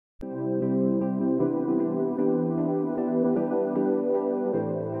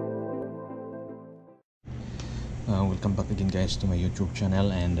welcome back again guys to my YouTube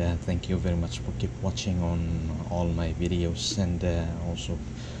channel, and thank you very much for keep watching on all my videos, and also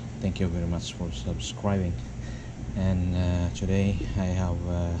thank you very much for subscribing. And today I have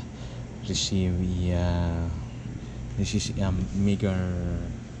received this is Megger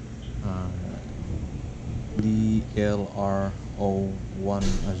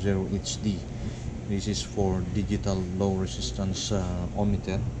DLRO10HD. This is for digital low resistance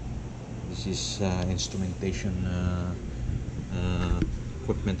ohmmeter. This is instrumentation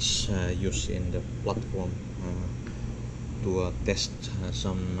equipments used in the platform to test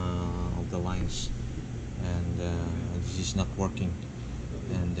some of the lines, and this is not working,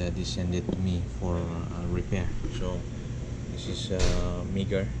 and they send it to me for repair. So this is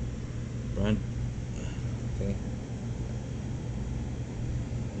Megger brand. Okay,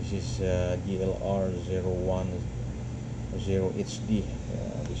 this is DLR10HD.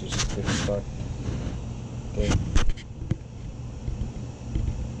 This is the part. Okay,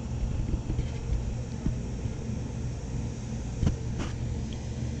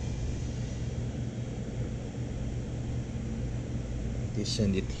 they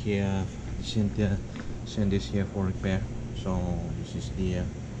send it here. Send this here for repair. So this is the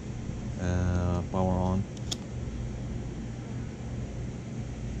power on,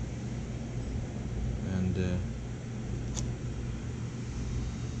 and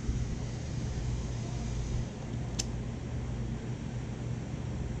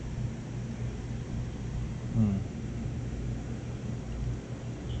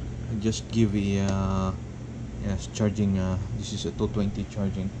I just give a yes, charging. This is a 220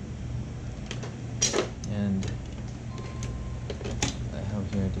 charging, and I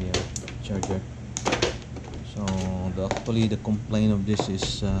have here the charger. So actually the complaint of this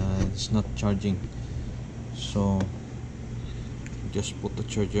is it's not charging. So just put the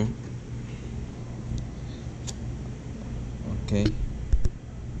charger. Okay,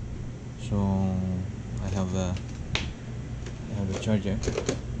 so I have the charger.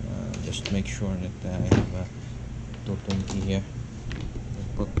 Just make sure that I have a 220 here.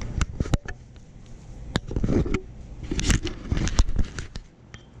 Put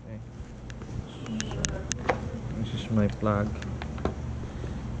okay. This is my plug.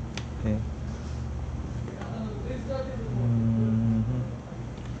 Okay.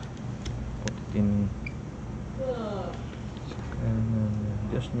 Put it in,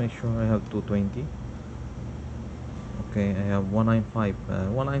 and just make sure I have 220. Okay, I have 195.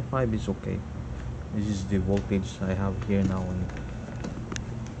 195 is okay. This is the voltage I have here now in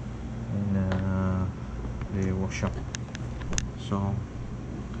the workshop. So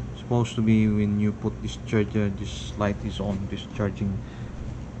supposed to be when you put this charger, this light is on, this charging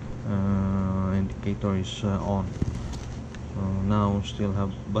indicator is on. So now still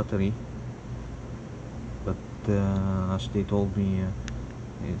have battery, but as they told me,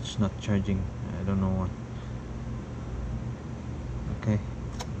 it's not charging. I don't know what. Okay,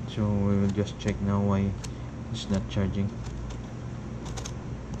 so we will just check now why it's not charging.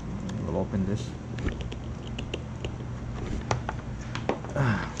 We'll open this.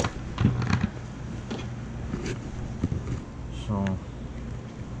 So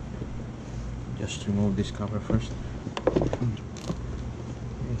just remove this cover first.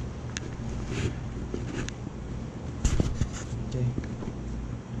 Okay.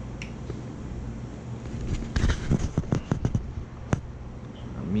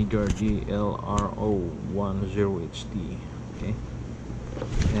 Megger DLRO10HD. Okay,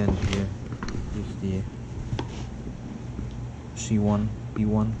 and here is the C1,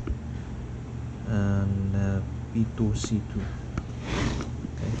 P1, and P2, C2.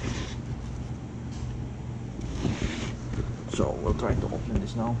 Okay, so we'll try to open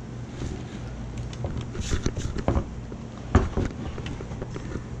this now.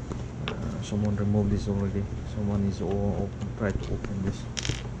 Someone removed this already. Someone is try to open this.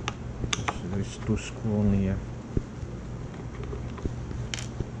 There's two screws on here.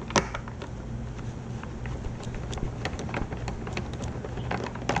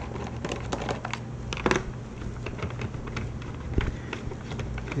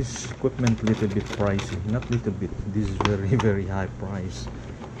 This equipment little bit pricey. Not little bit. This is very high price.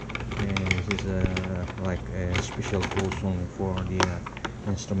 And this is like a special tools only for the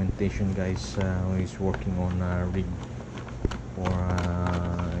instrumentation guys who is working on rig for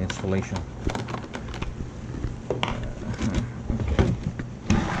installation. Okay.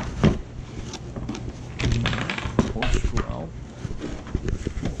 Four screw out.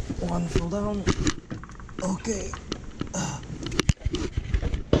 One fell down. Okay.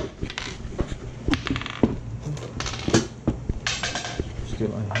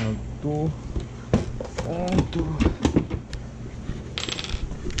 Still I have two 2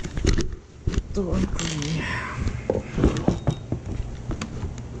 and 3.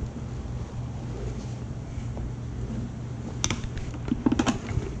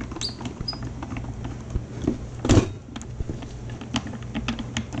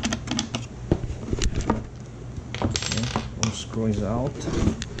 One screw is out,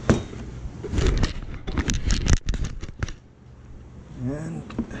 and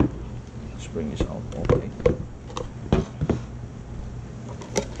spring is out. Okay.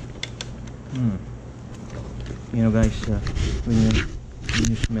 You know, guys, when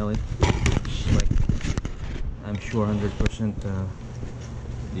you smell it, it's like, I'm sure 100%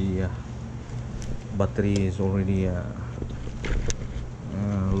 the battery is already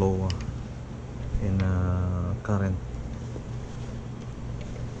low in current.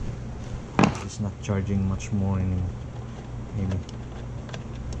 It's not charging much more anymore, maybe.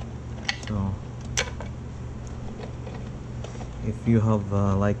 So if you have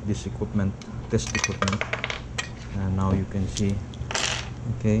like this equipment, test equipment, now you can see,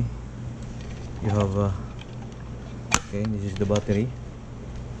 okay, you have okay, this is the battery,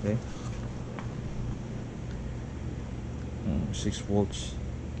 okay, 6 volts,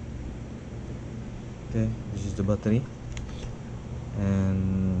 okay, this is the battery,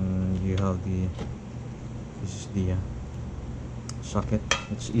 and you have this is the socket.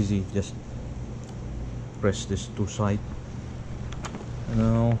 It's easy, just press this two side.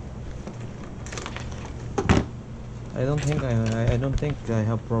 Now I don't think I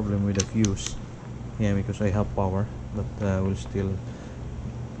have problem with the fuse, yeah, because I have power, but I will still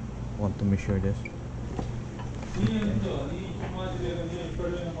want to measure this. Okay.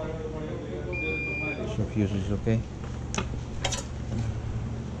 So fuse is okay,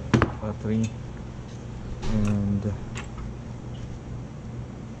 battery, and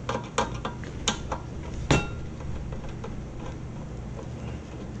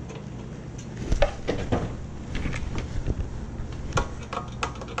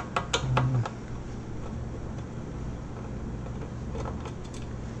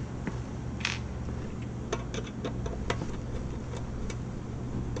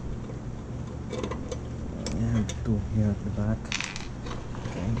two here at the back.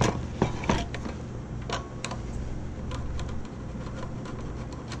 Okay.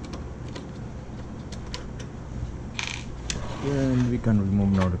 And we can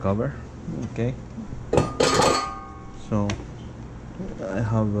remove now the cover. Okay. So I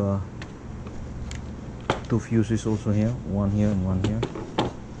have two fuses also here, one here and one here.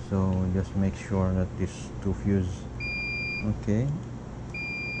 So just make sure that these two fuses, okay,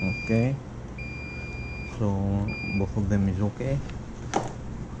 okay. So both of them is okay,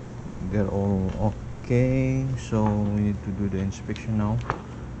 they're all okay. So we need to do the inspection now,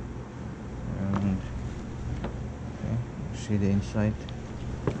 and okay, see the inside.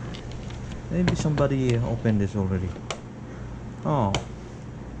 Maybe somebody opened this already. Oh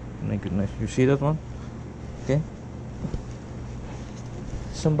my goodness, you see that one? Okay,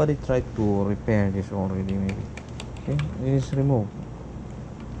 somebody tried to repair this already, maybe. Okay, it is removed,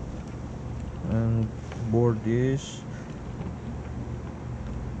 and board is,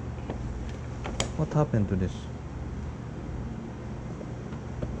 what happened to this?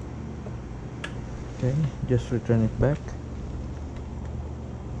 Okay, just return it back.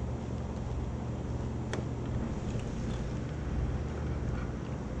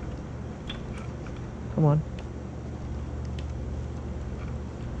 Come on.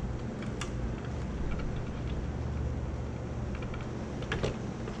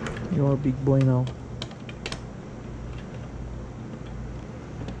 You're a big boy now.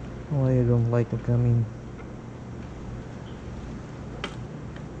 Why you don't like to come in?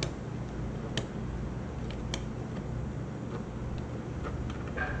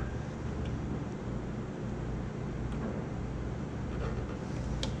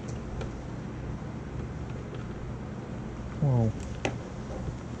 Wow.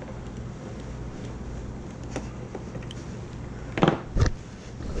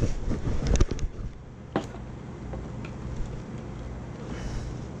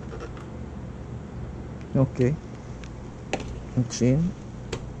 Okay, it's in.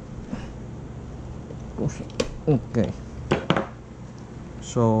 Okay,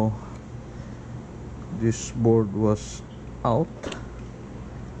 so this board was out,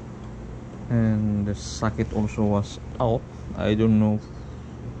 and the socket also was out. I don't know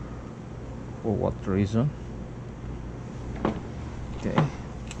for what reason. Okay,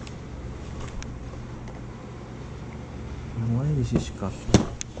 why this is cut?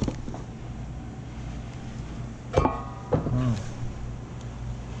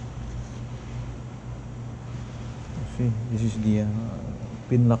 see, this is the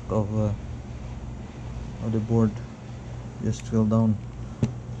pin lock of the board. Just fell down.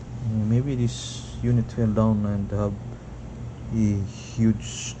 Maybe this unit fell down and have a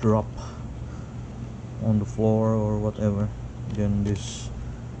huge drop on the floor or whatever. Then this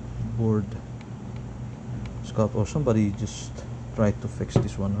board scuff, or somebody just tried to fix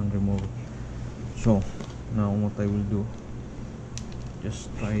this one and remove it. So now what I will do, just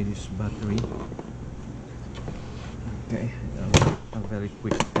try this battery. Okay, a very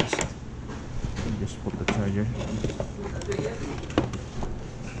quick test. Just put the charger.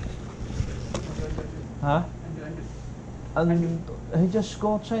 Huh? And he just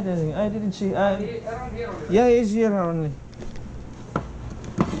go outside, I think. I didn't see. Yeah, he's here only.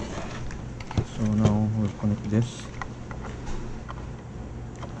 So now we'll connect this.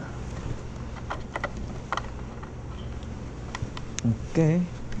 Okay,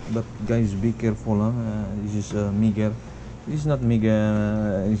 but guys, be careful. This is Megger. This is not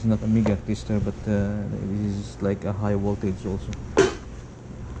Megger. It's not a Megger tester, but this is like a high voltage also.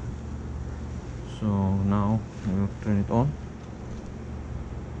 So now we'll turn it on.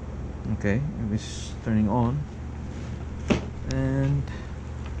 Okay, it's turning on, and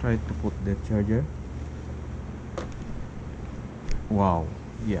try to put the charger. Wow,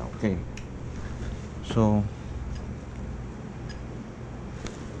 yeah, okay. So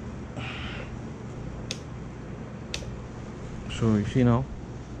you see now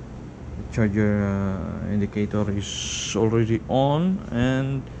the charger indicator is already on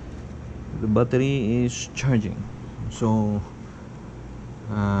and the battery is charging. So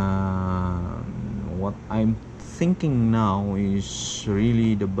what I'm thinking now is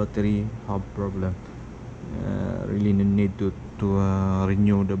really the battery have problem. Really need to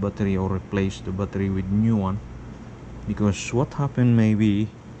renew the battery or replace the battery with new one, because what happened maybe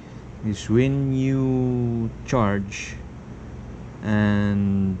is when you charge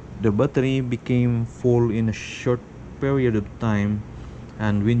and the battery became full in a short period of time,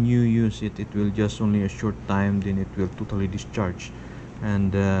 and when you use it, it will just only a short time, then it will totally discharge.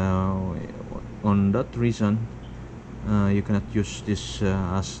 And on that reason, you cannot use this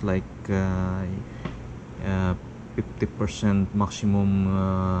as like 50% maximum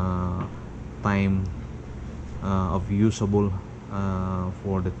time of usable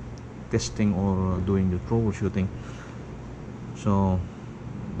for the testing or doing the troubleshooting. So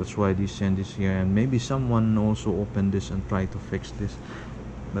that's why they send this here, and maybe someone also opened this and tried to fix this,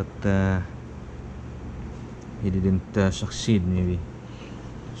 but he didn't succeed maybe.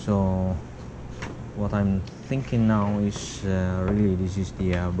 So what I'm thinking now is really this is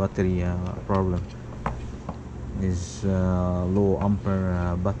the battery problem. Is low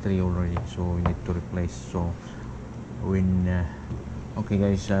ampere battery already, so we need to replace. So when okay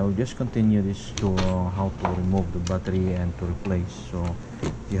guys, I will just continue this to how to remove the battery and to replace, so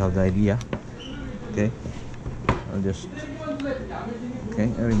you have the idea. Okay, I'll just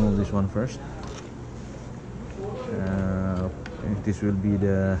I remove this one first. This will be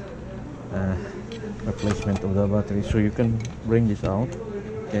the replacement of the battery, so you can bring this out.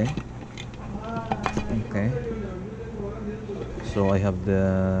 Okay, so I have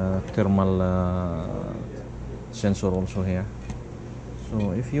the thermal sensor also here.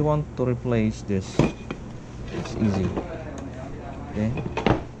 So if you want to replace this, it's easy.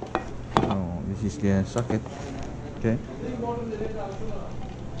 So this is the socket.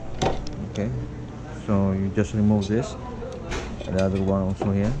 So you just remove this, the other one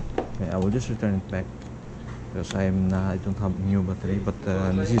also here. I will just return it back because I don't have new battery, but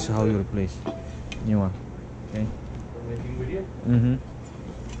this is how you replace new one.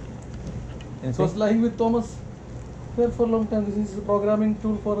 So it's lying with Thomas here for a long time. This is a programming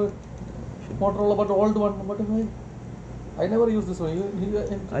tool for Motorola, but old one. But I never use this one.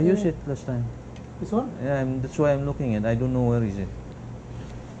 I used it last time. This one? Yeah, that's why I'm looking at. I don't know where is it.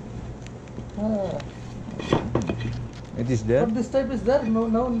 It is there. But this type is there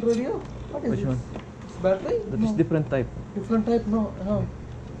now in radio. What is Which this? one? It's battery? That No. is different type. Different type? No.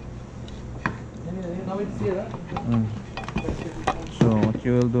 Now it's here. So what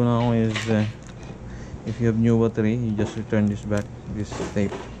you will do now is, if you have new battery, you just return this back, this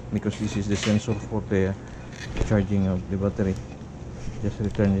tape, because this is the sensor for the charging of the battery. Just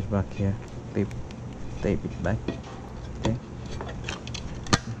return this back here, tape it back.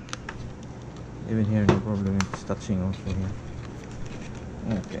 Even here, no problem, it's touching also here.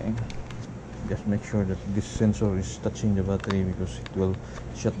 Just make sure that this sensor is touching the battery, because it will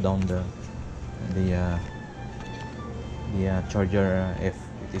shut down the charger if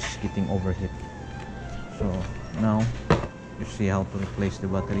it is getting overheat. So now you see how to replace the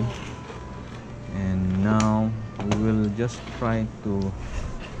battery, and now we will just try to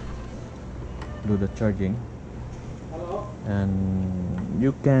do the charging, and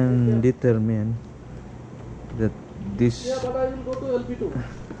you can determine that this. Yeah, but I will go to LP2.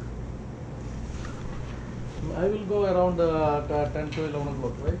 I will go around 10 to 11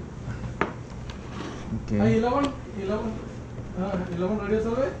 o'clock, right? Okay. 11 radio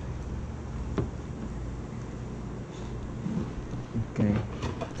survey? Okay.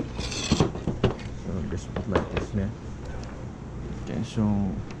 So just put like this there. Okay, so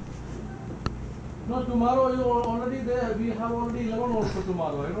No, tomorrow you are already there. We have already 11 also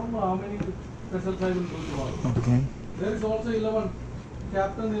tomorrow. I don't know how many vessels I will do tomorrow. okay. There is also 11.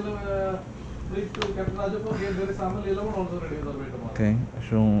 Captain 11, please to Captain Rajapur. There is Samuel 11 also radio survey tomorrow. Okay,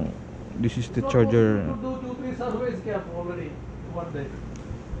 so this is the Not charger. possible to do 2-3 surveys cap already one day.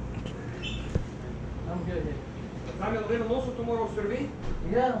 I'm here. Samuel, there is also tomorrow survey?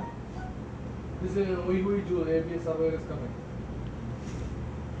 Yeah. This is Uihuiju ABS survey is coming.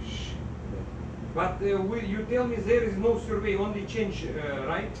 But you tell me there is no survey, only change,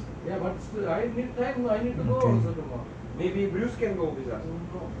 right? Yeah, but still, I need time. I need to go Okay. also tomorrow. Maybe Bruce can go with us.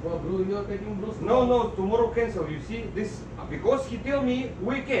 No, well, Bruce, you are taking Bruce. No, no, tomorrow cancel. You see this because he tell me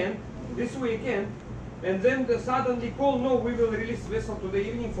weekend, this weekend, and then the suddenly call. No, we will release vessel today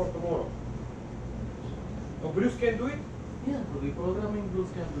evening for tomorrow. No, Bruce can do it. Yeah, reprogramming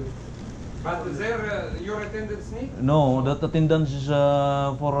Bruce can do it. But there your attendance need. No, that attendance is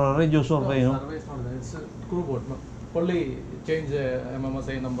for a radio survey, no? Survey is not there. It's a crew boat. No? Only change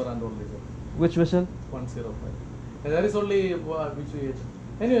MMSI number and all this. Which vessel? 105. And there is only which we.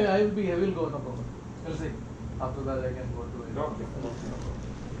 Anyway, I will go, no problem. We'll see. After that, I can go to it. Okay.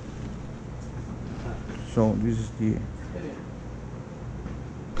 So this is the. Anyway.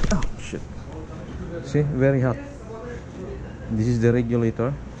 Oh shit! See, very hot. This is the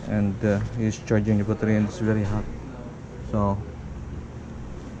regulator, and he's charging the battery, and it's very hot. So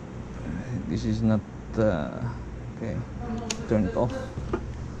this is not okay. Turned off.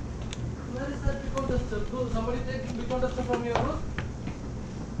 Where is that big contester? Somebody take big contester from your house?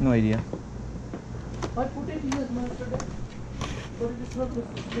 No idea. I put it here yesterday. But it is not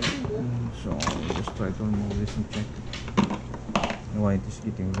sitting there. So I'll just try to remove this and check why it is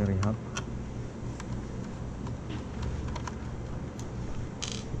getting very hot.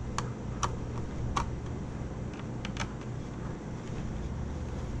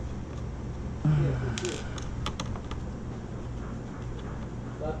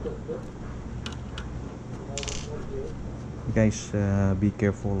 Guys, be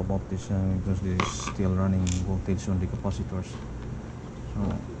careful about this because this is still running voltage on the capacitors, so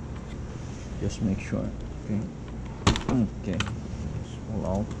just make sure. Okay, okay, just pull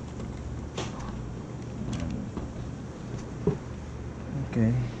out. And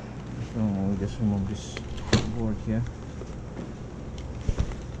okay, so we'll just remove this board here.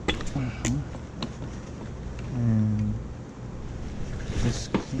 And this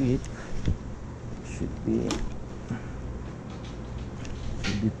clip should be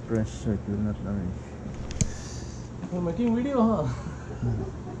pressed so it will not damage. You're making video, huh?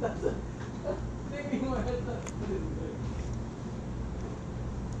 Taking my head.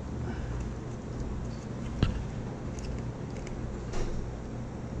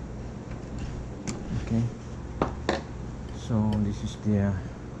 Okay, so this is the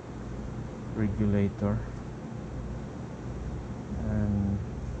regulator, and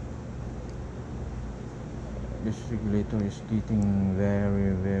this regulator is getting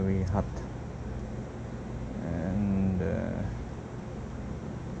very hot, and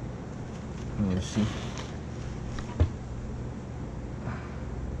we'll see.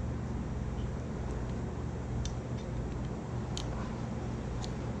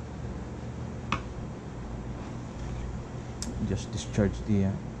 Just discharge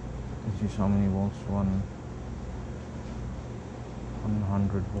the this is how many volts?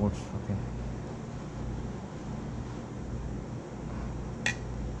 100 volts. Okay.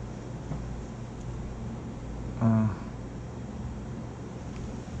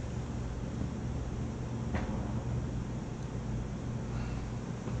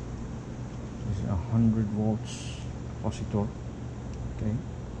 This is 100 volts capacitor. Okay.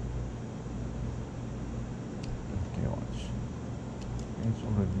 Okay, watch. It's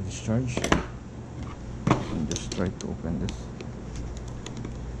already discharged. And just try to open this.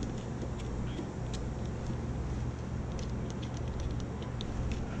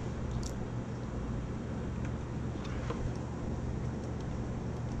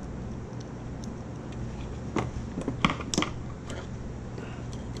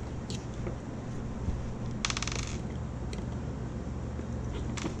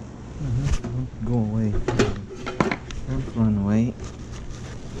 Go away.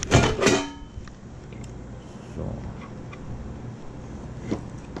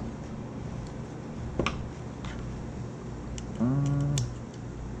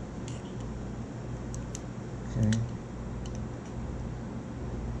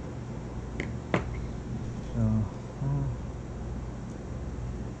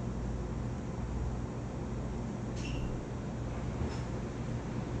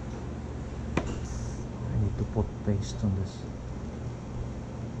 put paste on this.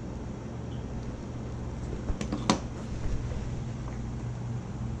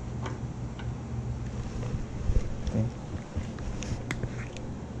 Okay.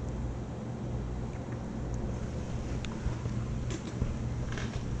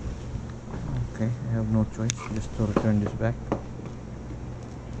 Okay, I have no choice just to return this back.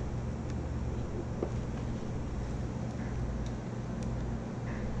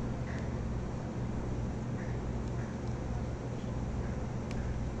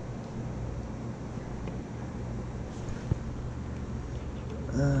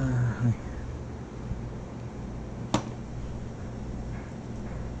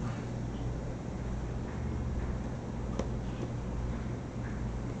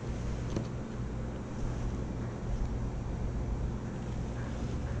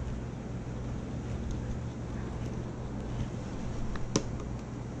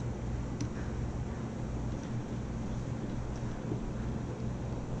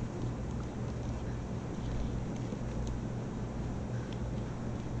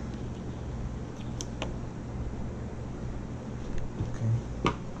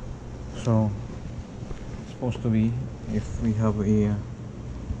 So it's supposed to be, if we have a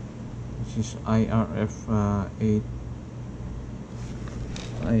this is IRF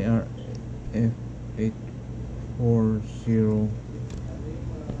 840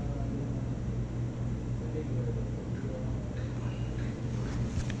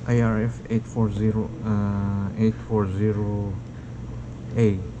 IRF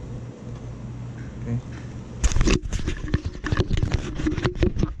 840A. Okay.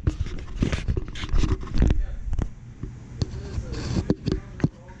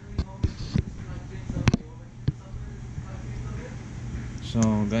 So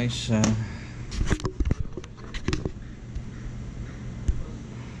guys,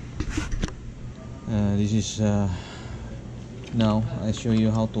 this is now I show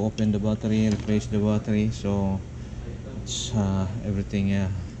you how to open the battery, replace the battery. So it's everything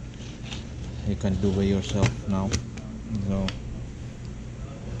you can do by yourself now. So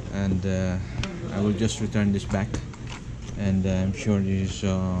and I will just return this back, and I'm sure this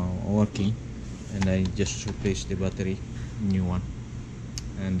is working, and I just replaced the battery, new one,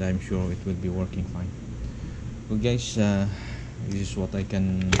 and I'm sure it will be working fine. Well guys, this is what I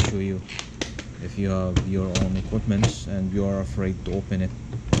can show you. If you have your own equipment and you are afraid to open it,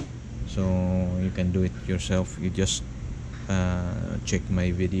 so you can do it yourself. You just check my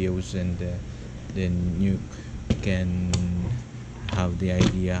videos, and then you can have the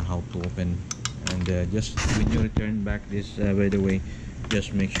idea how to open. And just when you return back this, by the way,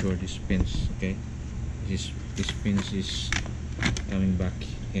 just make sure this pins, okay, this pins is coming back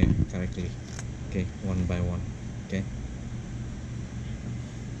here correctly, okay, one by one, okay.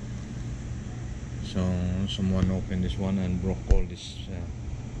 So someone opened this one and broke all this.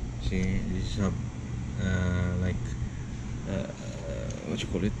 See, this is like what you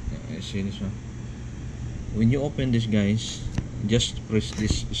call it? See this one. When you open this, guys, just press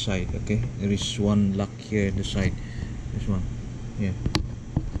this side. Okay, there is one lock here, the side. This one, yeah,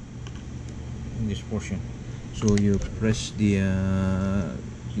 in this portion. So you press the,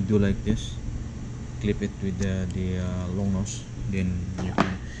 you do like this, clip it with the long nose. Then you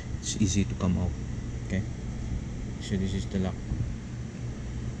can. It's easy to come out. Okay, so this is the lock.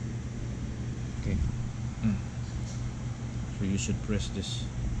 Okay, so you should press this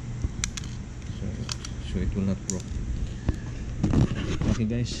so it will not broke. Okay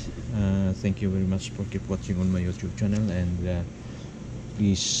guys, thank you very much for keep watching on my YouTube channel, and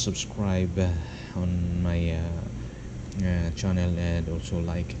please subscribe on my channel, and also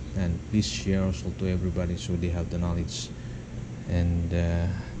like, and please share also to everybody so they have the knowledge, and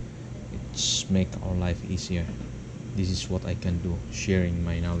it's make our life easier. This is what I can do, sharing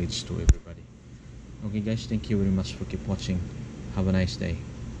my knowledge to everybody. Okay guys, thank you very much for keep watching. Have a nice day.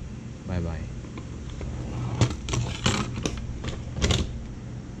 Bye bye.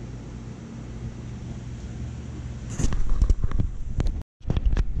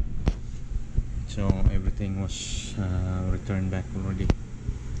 So everything was returned back already,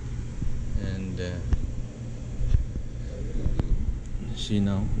 and see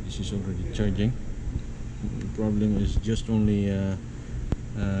now this is already charging. The problem is just only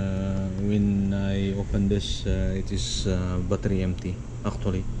when I open this, it is battery empty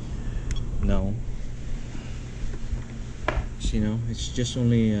actually. Now see, now it's just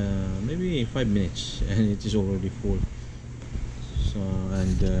only maybe 5 minutes and it is already full. So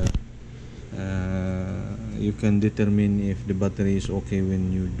and you can determine if the battery is okay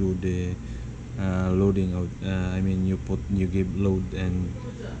when you do the loading out. I mean, you give load, and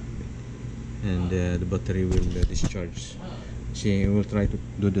and the battery will discharge. See, we'll try to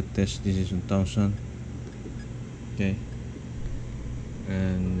do the test. This is 1000. Okay,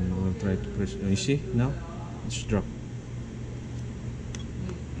 and we'll try to press. You see now it's dropped.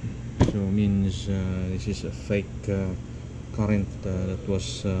 So means this is a fake current that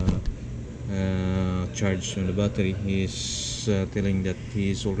was charged on the battery. He is telling that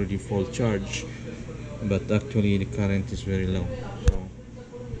he is already full charge, but actually the current is very low. So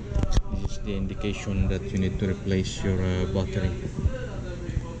this is the indication that you need to replace your battery.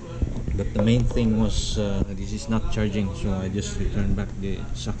 But the main thing was this is not charging, so I just returned back the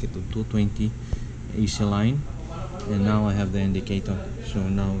socket of 220 AC line, and now I have the indicator, so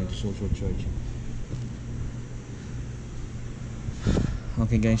now it is also charging.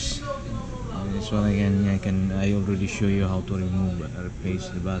 Okay guys, this one again, I already show you how to replace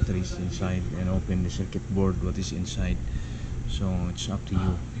the batteries inside and open the circuit board what is inside, so it's up to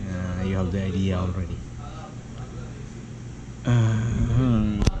you. You have the idea already.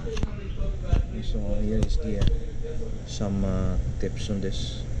 So here is the some tips on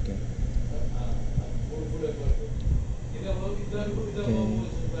this. Okay.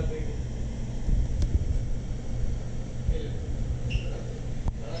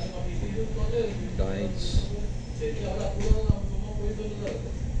 Guides.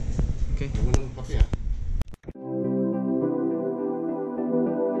 Okay.